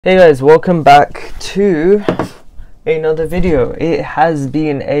Hey guys, welcome back to another video. It has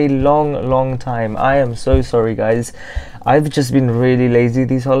been a long time. I am so sorry guys. I've just been really lazy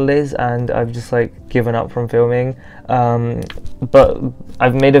these holidays and I've just like given up from filming, but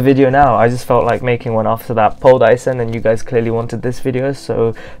I've made a video now. I just felt like making one after that poll that I sent, and you guys clearly wanted this video.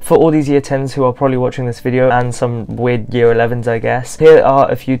 So for all these year 10s who are probably watching this video, and some weird year 11s I guess, here are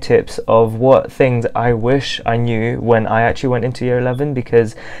a few tips of what things I wish I knew when I actually went into year 11,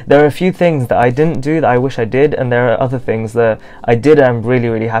 because there are a few things that I didn't do that I wish I did, and there are other things that I did and I'm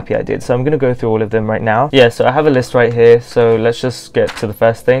really happy I did. So I'm going to go through all of them right now. Yeah, so I have a list right here, so let's just get to the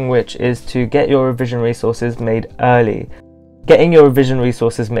first thing, which is to get your revision resources made early. Getting your revision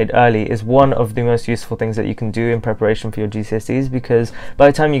resources made early is one of the most useful things that you can do in preparation for your GCSEs, because by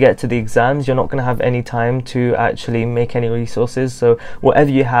the time you get to the exams, you're not going to have any time to actually make any resources. So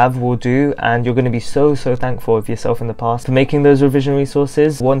whatever you have will do, and you're going to be so thankful of yourself in the past for making those revision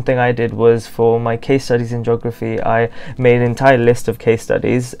resources. One thing I did was, for my case studies in geography, I made an entire list of case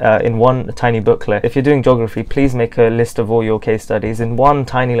studies in one tiny booklet. If you're doing geography, please make a list of all your case studies in one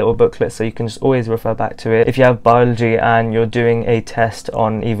tiny little booklet so you can just always refer back to it. If you have biology and you're doing a test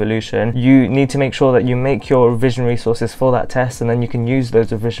on evolution, you need to make sure that you make your revision resources for that test, and then you can use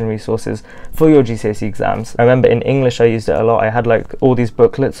those revision resources for your GCSE exams. I remember in English I used it a lot. I had like all these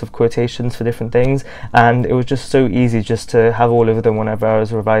booklets of quotations for different things, and it was just so easy just to have all of them whenever I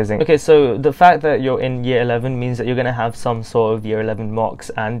was revising. Okay, so the fact that you're in year 11 means that you're going to have some sort of year 11 mocks,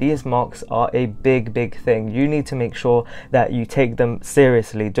 and these mocks are a big thing. You need to make sure that you take them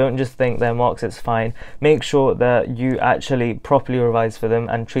seriously. Don't just think they're mocks, it's fine. Make sure that you actually properly revise for them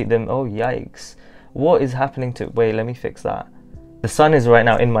and treat them. Oh yikes, what is happening to, wait, let me fix that. The sun is right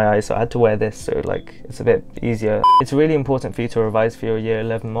now in my eyes, so I had to wear this so like it's a bit easier. It's really important for you to revise for your year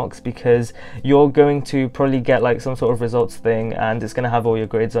 11 mocks, because you're going to probably get like some sort of results thing, and it's going to have all your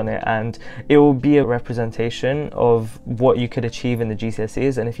grades on it, and it will be a representation of what you could achieve in the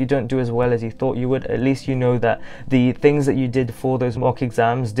GCSEs. And if you don't do as well as you thought you would, at least you know that the things that you did for those mock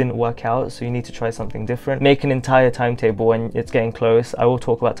exams didn't work out, so you need to try something different. Make an entire timetable when it's getting close. I will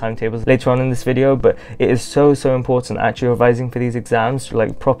talk about timetables later on in this video, but it is so important actually revising for these exams to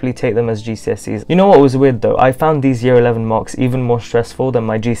like properly take them as GCSEs. You know what was weird though? I found these year 11 mocks even more stressful than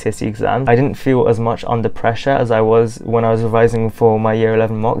my GCSE exams. I didn't feel as much under pressure as I was when I was revising for my year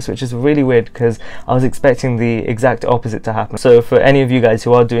 11 mocks, which is really weird because I was expecting the exact opposite to happen. So for any of you guys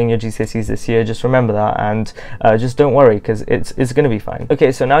who are doing your GCSEs this year, just remember that, and just don't worry, because it's going to be fine.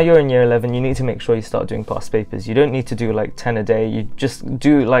 Okay, so now you're in year 11, you need to make sure you start doing past papers. You don't need to do like 10 a day, you just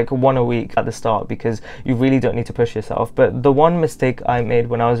do like 1 a week at the start, because you really don't need to push yourself. But the one mistake I made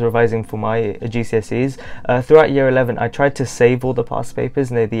when I was revising for my GCSEs, throughout year 11 I tried to save all the past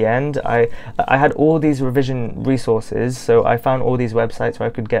papers, and at the end I had all these revision resources, so I found all these websites where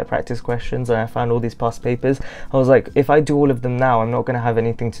I could get practice questions, and I found all these past papers. I was like, if I do all of them now, I'm not going to have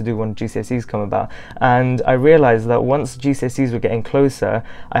anything to do when GCSEs come about. And I realized that once GCSEs were getting closer,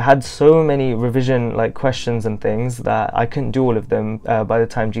 I had so many revision like questions and things that I couldn't do all of them by the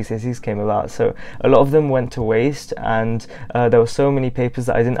time GCSEs came about. So a lot of them went to waste, and there were so many papers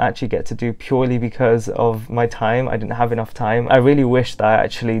that I didn't actually get to do purely because of my time. I didn't have enough time. I really wish that I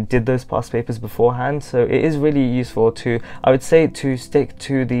actually did those past papers beforehand. So it is really useful to, I would say, to stick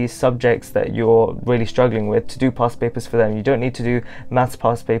to the subjects that you're really struggling with, to do past papers for them. You don't need to do maths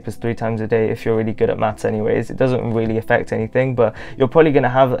past papers 3 times a day if you're really good at maths anyways. It doesn't really affect anything, but you're probably going to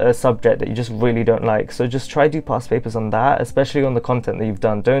have a subject that you just really don't like, so just try do past papers on that, especially on the content that you've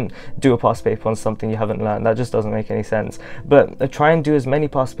done. Don't do a past paper on something you haven't learned. That just doesn't make any sense. But try and do as many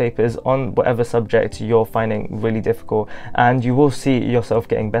past papers on whatever subject you're finding really difficult, and you will see yourself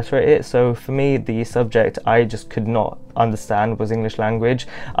getting better at it. So for me, the subject I just could not understand was English language.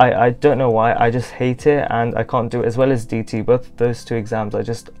 I don't know why, I just hate it, and I can't do it, as well as DT. Both those 2 exams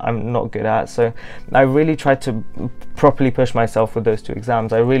I'm not good at, so I really tried to properly push myself with those 2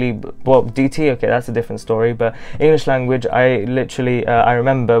 exams. Well, DT, okay, that's a different story, but English language, I literally I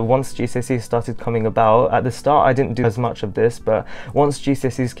remember once GCSEs started coming about, at the start I didn't do as much of this, but once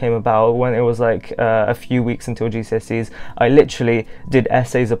GCSEs came about, when it was like a few weeks until GCSEs, I literally did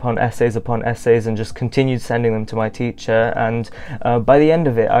essays upon essays upon essays and just continued sending them to my teacher. And by the end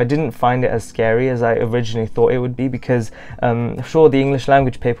of it, I didn't find it as scary as I originally thought it would be, because sure, the English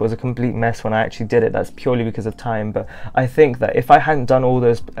language paper was a complete mess when I actually did it. That's purely because of time, but I think that if I hadn't done all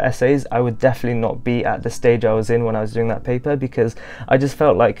those essays, I would definitely not be at the stage I was in when I was doing that paper, because I just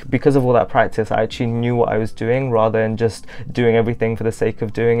felt like, because of all that practice, I actually knew what I was doing, rather than just doing everything for the sake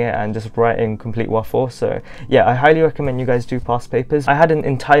of doing it and just writing complete waffle. So yeah, I highly recommend you guys do past papers. I had an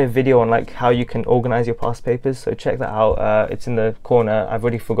entire video on like how you can organize your past papers, so check that out. It's in the corner. I've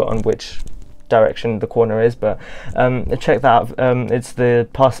already forgotten which direction the corner is, but check that out. It's the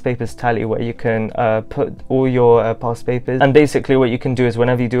past papers tally, where you can put all your past papers, and basically what you can do is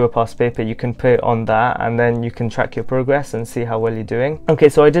whenever you do a past paper, you can put it on that, and then you can track your progress and see how well you're doing. Okay,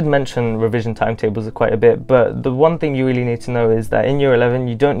 so I did mention revision timetables quite a bit, but the one thing you really need to know is that in year 11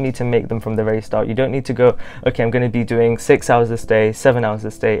 you don't need to make them from the very start. You don't need to go, okay, I'm going to be doing 6 hours this day, 7 hours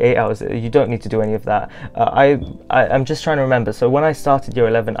this day, 8 hours. You don't need to do any of that. I'm just trying to remember. So when I started year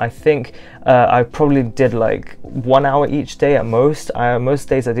 11, I think I probably did like 1 hour each day at most. Most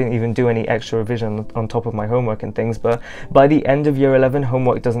days I didn't even do any extra revision on top of my homework and things, but by the end of year 11,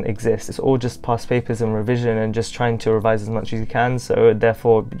 homework doesn't exist. It's all just past papers and revision and just trying to revise as much as you can, so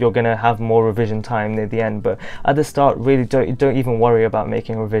therefore you're going to have more revision time near the end. But at the start, really don't even worry about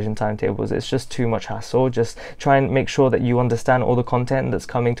making revision timetables. It's just too much hassle. Just try and make sure that you understand all the content that's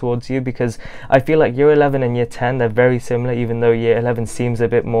coming towards you, because I feel like year 11 and year 10, they're very similar, even though year 11 seems a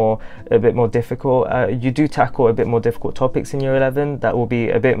bit more difficult. You do tackle a bit more difficult topics in year 11 that will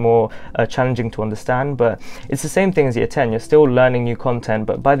be a bit more challenging to understand, but it's the same thing as year 10. You're still learning new content,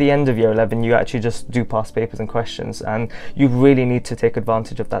 but by the end of year 11 you actually just do past papers and questions, and you really need to take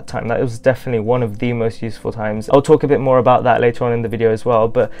advantage of that time. That was definitely one of the most useful times. I'll talk a bit more about that later on in the video as well,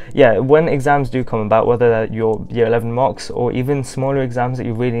 but yeah, when exams do come about, whether they're your year 11 mocks or even smaller exams that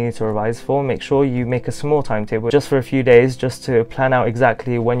you really need to revise for, make sure you make a small timetable just for a few days, just to plan out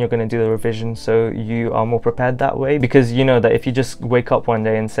exactly when you're going to do the revision, so you are more prepared that way. Because you know that if you just wake up one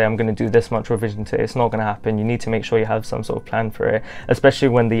day and say I'm going to do this much revision today, it's not going to happen. You need to make sure you have some sort of plan for it, especially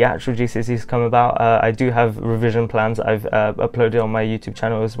when the actual GCSEs come about. I do have revision plans I've uploaded on my YouTube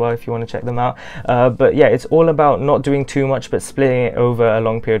channel as well if you want to check them out, but yeah, it's all about not doing too much but splitting it over a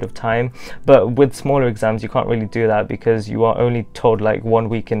long period of time. But with smaller exams you can't really do that because you are only told like 1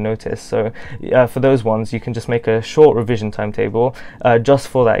 week in notice, so for those ones you can just make a short revision timetable just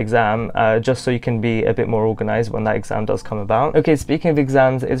for that exam, just so you can be a bit more organized when that exam does come about. Okay, speaking of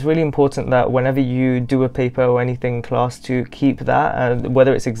exams, it's really important that whenever you do a paper or anything in class, to keep that,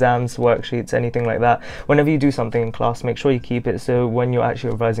 whether it's exams, worksheets, anything like that, whenever you do something in class, make sure you keep it, so when you're actually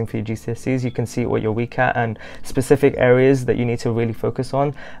revising for your GCSEs you can see what you're weak at and specific areas that you need to really focus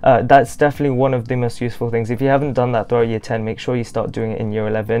on. That's definitely one of the most useful things. If you haven't done that throughout year 10, make sure you start doing it in year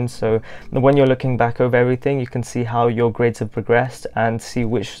 11, so when you're looking back over everything you can see how your grades have progressed and see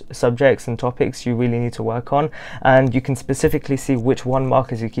which subjects and topics you really need to work on, and you can specifically see which 1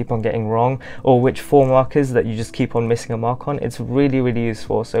 markers you keep on getting wrong or which 4 markers that you just keep on missing a mark on. It's really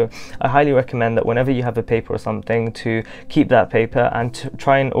useful, so I highly recommend that whenever you have a paper or something, to keep that paper and to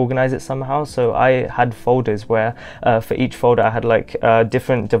try and organize it somehow. So I had folders where for each folder I had like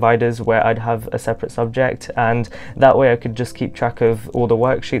different dividers where I'd have a separate subject, and that way I could just keep track of all the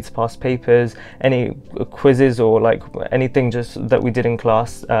worksheets, past papers, any quizzes, or like anything just that we did in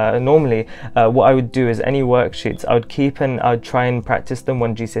class. Normally what I would do is any worksheets I would keep and I'd try and practice them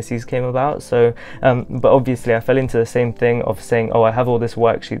when GCSEs came about. So but obviously I fell into the same thing of saying, oh, I have all this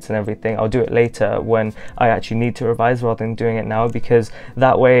worksheets and everything, I'll do it later when I actually need to revise, rather than doing it now, because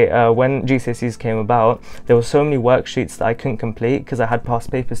that way when GCSEs came about there were so many worksheets that I couldn't complete because I had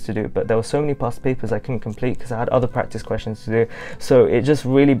past papers to do, but there were so many past papers I couldn't complete because I had other practice questions to do. So it just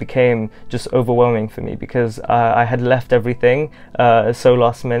really became just overwhelming for me, because I had left everything so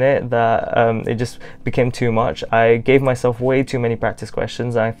last minute that it just became too much. I gave myself way too many practice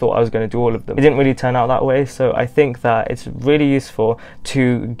questions and I thought I was going to do all of them. It didn't really turn out that way, so I think that it's really useful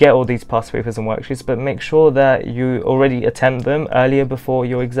to get all these past papers and worksheets, but make sure that you already attempt them earlier before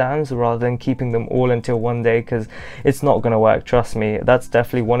your exams, rather than keeping them all until one day, because it's not going to work. Trust me, that's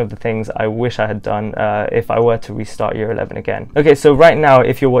definitely one of the things I wish I had done if I were to restart year 11 again. Okay, so right now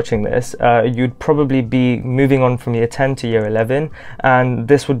if you're watching this, you'd probably be moving on from year 10 to year 11, and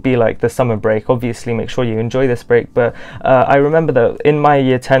this would be like the summer break. Obviously make sure you enjoy this break, but I remember that in my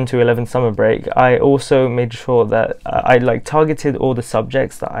year 10 to 11 summer break I also made sure that I like targeted all the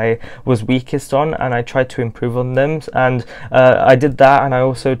subjects that I was weakest on and I tried to improve on them, and I did that, and I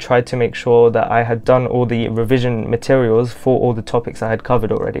also tried to make sure that I had done all the revision materials for all the topics I had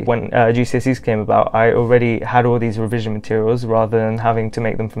covered already. When GCSEs came about, I already had all these revision materials rather than having to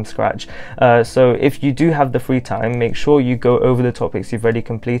make them from scratch. So if you do have the free time, make sure you go over the topics you've already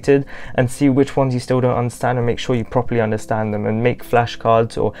completed completed and see which ones you still don't understand, and make sure you properly understand them, and make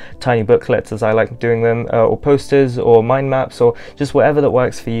flashcards or tiny booklets, as I like doing them, or posters or mind maps, or just whatever that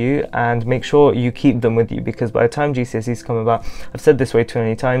works for you, and make sure you keep them with you, because by the time GCSEs come about, I've said this way too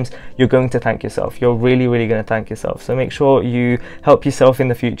many times, you're going to thank yourself. You're really going to thank yourself. So make sure you help yourself in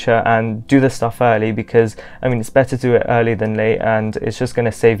the future and do the stuff early, because I mean, it's better to do it early than late, and it's just going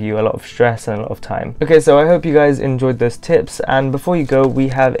to save you a lot of stress and a lot of time. Okay, so I hope you guys enjoyed those tips, and before you go, we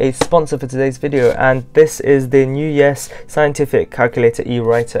have a sponsor for today's video, and this is the new Yes Scientific Calculator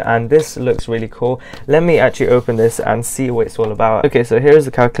e-writer, and this looks really cool. Let me actually open this and see what it's all about. Okay, so here's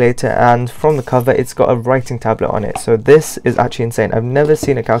the calculator, and from the cover it's got a writing tablet on it. So this is actually insane. I've never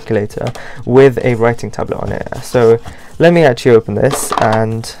seen a calculator with a writing tablet on it. So let me actually open this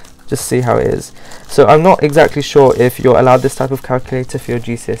and just see how it is. So I'm not exactly sure if you're allowed this type of calculator for your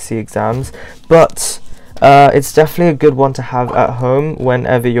GCSE exams, but it's definitely a good one to have at home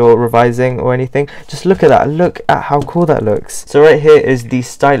whenever you're revising or anything. Just look at that. Look at how cool that looks. So right here is the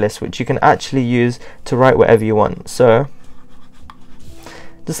stylus, which you can actually use to write whatever you want. So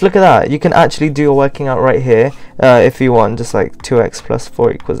just look at that. You can actually do your working out right here if you want, just like 2x plus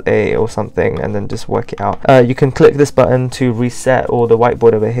 4 equals a or something, and then just work it out. You can click this button to reset all the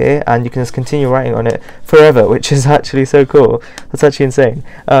whiteboard over here, and you can just continue writing on it forever, which is actually so cool. That's actually insane.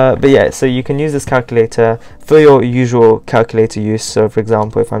 But yeah, so you can use this calculator for your usual calculator use. So for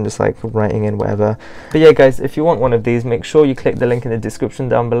example, if I'm just like writing in whatever. But yeah guys, if you want one of these, make sure you click the link in the description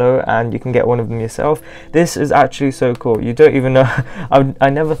down below and you can get one of them yourself. This is actually so cool. You don't even know I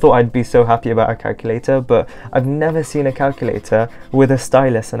never thought I'd be so happy about a calculator, but I've never seen a calculator with a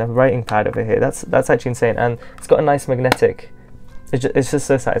stylus and a writing pad over here. That's actually insane, and it's got a nice magnetic. It's just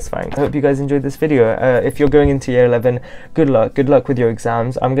so satisfying. I hope you guys enjoyed this video. If you're going into year 11, good luck with your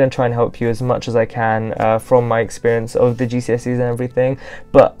exams. I'm going to try and help you as much as I can from my experience of the GCSEs and everything,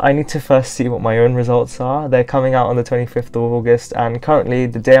 but I need to first see what my own results are. They're coming out on the 25th of August, and currently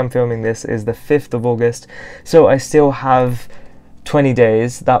the day I'm filming this is the 5th of August, so I still have 20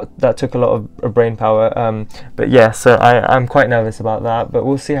 days. That took a lot of brain power, but yeah, so I'm quite nervous about that, but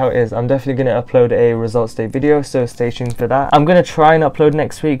we'll see how it is. I'm definitely going to upload a results day video, so stay tuned for that. I'm going to try and upload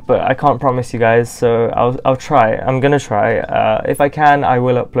next week, but I can't promise you guys, so I'll try. I'm going to try. If I can, I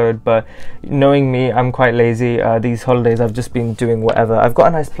will upload, but knowing me, I'm quite lazy. These holidays I've just been doing whatever. I've got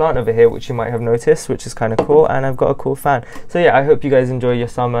a nice plant over here which you might have noticed, which is kind of cool, and I've got a cool fan. So yeah, I hope you guys enjoy your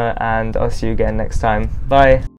summer, and I'll see you again next time. Bye.